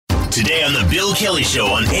Today on the Bill Kelly Show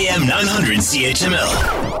on AM 900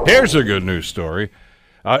 CHML. Here's a good news story.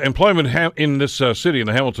 Employment in this city, in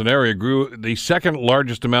the Hamilton area, grew the second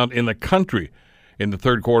largest amount in the country in the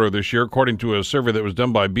third quarter of this year, according to a survey that was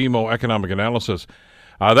done by BMO Economic Analysis.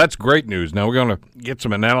 That's great news. Now we're going to get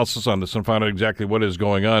some analysis on this and find out exactly what is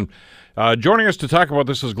going on. Joining us to talk about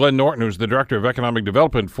this is Glenn Norton, who's the Director of Economic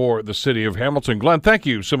Development for the City of Hamilton. Glenn, thank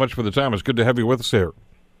you so much for the time. It's good to have you with us here.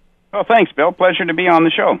 Well, thanks, Bill. Pleasure to be on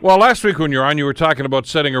the show. Well, last week when you were on, you were talking about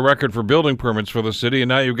setting a record for building permits for the city, and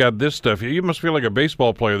now you've got this stuff. You must feel like a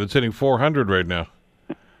baseball player that's hitting 400 right now.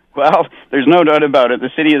 Well, there's no doubt about it. The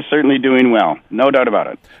city is certainly doing well. No doubt about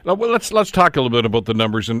it. Well, let's talk a little bit about the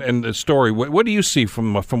numbers and the story. What do you see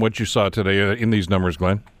from what you saw today in these numbers,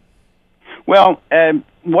 Glenn? Well,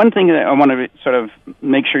 one thing that I want to sort of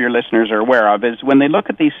make sure your listeners are aware of is when they look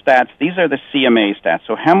at these stats, these are the CMA stats.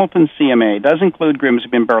 So Hamilton CMA does include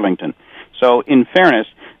Grimsby and Burlington. So in fairness,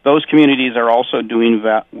 those communities are also doing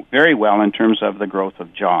very well in terms of the growth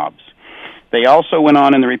of jobs. They also went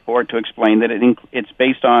on in the report to explain that it's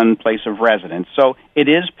based on place of residence. So it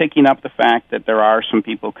is picking up the fact that there are some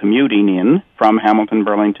people commuting in from Hamilton,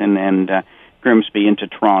 Burlington, and Grimsby into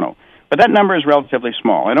Toronto. But that number is relatively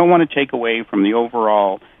small. I don't want to take away from the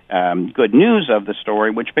overall good news of the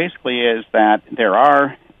story, which basically is that there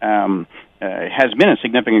has been a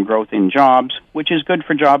significant growth in jobs, which is good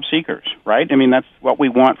for job seekers, right? I mean, that's what we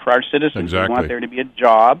want for our citizens. Exactly. We want there to be a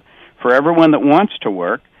job for everyone that wants to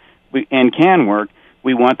work and can work.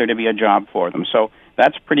 We want there to be a job for them. So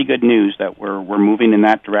that's pretty good news that we're moving in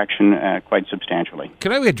that direction quite substantially.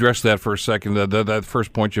 Can I address that for a second, that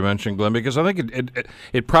first point you mentioned, Glenn, because I think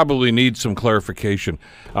it probably needs some clarification.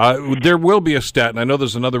 There will be a stat, and I know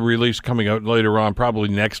there's another release coming out later on, probably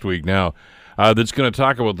next week now, that's going to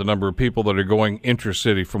talk about the number of people that are going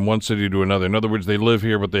intra-city from one city to another. In other words, they live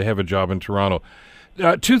here, but they have a job in Toronto.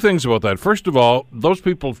 Two things about that. First of all, those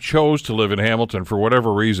people chose to live in Hamilton for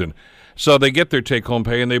whatever reason. So they get their take-home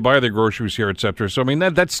pay and they buy their groceries here, etc. So I mean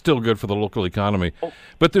that's still good for the local economy.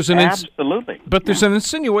 But there's absolutely. But there's an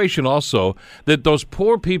insinuation also that those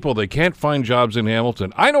poor people, they can't find jobs in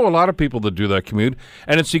Hamilton. I know a lot of people that do that commute,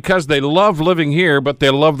 and it's because they love living here, but they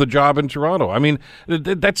love the job in Toronto. I mean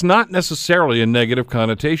that's not necessarily a negative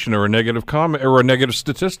connotation or a negative comment or a negative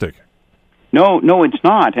statistic. No, it's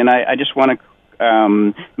not. And I just want to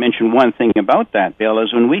mention one thing about that, Bill,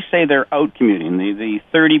 is when we say they're out commuting, the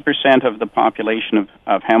 30% of the population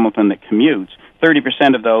of Hamilton that commutes,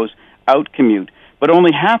 30% of those out commute, but only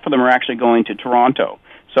half of them are actually going to Toronto.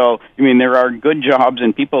 So, I mean, there are good jobs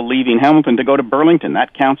and people leaving Hamilton to go to Burlington.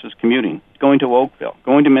 That counts as commuting. Going to Oakville,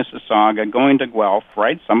 going to Mississauga, going to Guelph,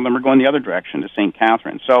 right? Some of them are going the other direction to St.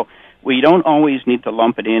 Catharines. So we don't always need to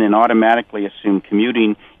lump it in and automatically assume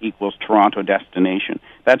commuting equals Toronto destination.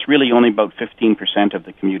 That's really only about 15% of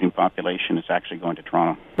the commuting population is actually going to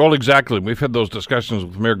Toronto. Well, exactly. We've had those discussions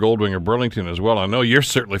with Mayor Goldwing of Burlington as well. I know you're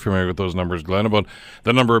certainly familiar with those numbers, Glenn, about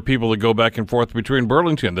the number of people that go back and forth between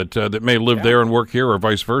Burlington that may live there and work here or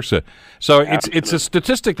vice versa. So it's a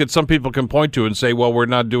statistic that some people can point to and say, well, we're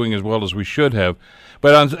not doing as well as we should have.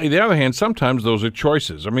 But on the other hand, sometimes those are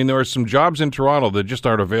choices. I mean, there are some jobs in Toronto that just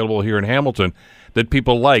aren't available here in Hamilton that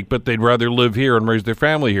people like, but they'd rather live here and raise their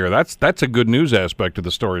family here. That's a good news aspect of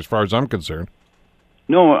the story as far as I'm concerned.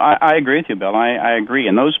 No, I agree with you, Bill. I agree.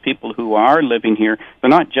 And those people who are living here, they're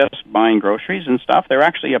not just buying groceries and stuff. They're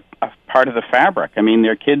actually a part of the fabric. I mean,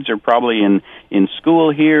 their kids are probably in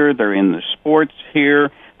school here. They're in the sports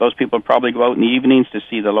here. Those people probably go out in the evenings to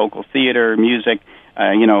see the local theater, music,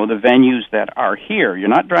 the venues that are here. You're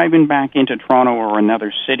not driving back into Toronto or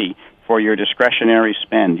another city for your discretionary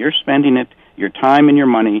spend. You're spending your time and your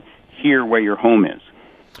money here where your home is.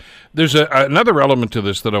 There's another element to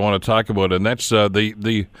this that I want to talk about, and that's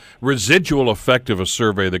the residual effect of a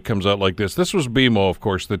survey that comes out like this. This was BMO, of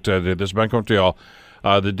course, that did this, Bank Montreal,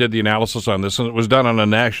 that did the analysis on this, and it was done on a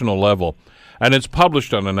national level. And it's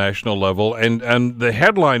published on a national level, and the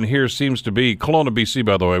headline here seems to be, Kelowna, BC,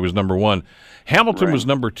 by the way, was number one. Hamilton was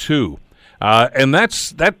number two. And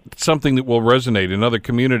that's something that will resonate in other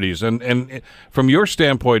communities. And from your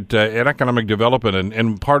standpoint, in economic development,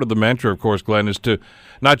 and part of the mantra, of course, Glenn, is to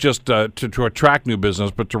not just to attract new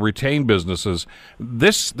business, but to retain businesses.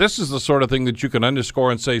 This is the sort of thing that you can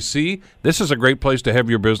underscore and say, see, this is a great place to have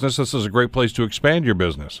your business. This is a great place to expand your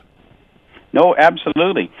business. No,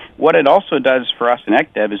 absolutely. What it also does for us in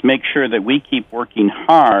ECDEV is make sure that we keep working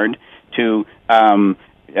hard to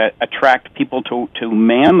attract people to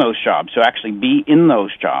man those jobs, to actually be in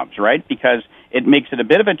those jobs, right? Because it makes it a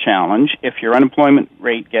bit of a challenge if your unemployment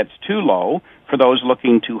rate gets too low for those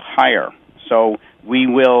looking to hire. So we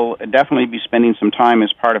will definitely be spending some time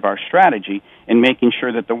as part of our strategy in making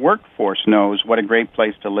sure that the workforce knows what a great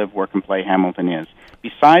place to live, work, and play Hamilton is.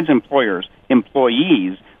 Besides employers,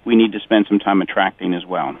 employees, we need to spend some time attracting as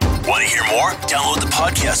well. Want to hear more? Download the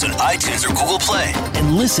podcast on iTunes or Google Play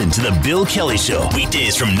and listen to The Bill Kelly Show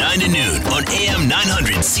weekdays from 9 to noon on AM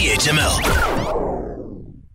 900 CHML.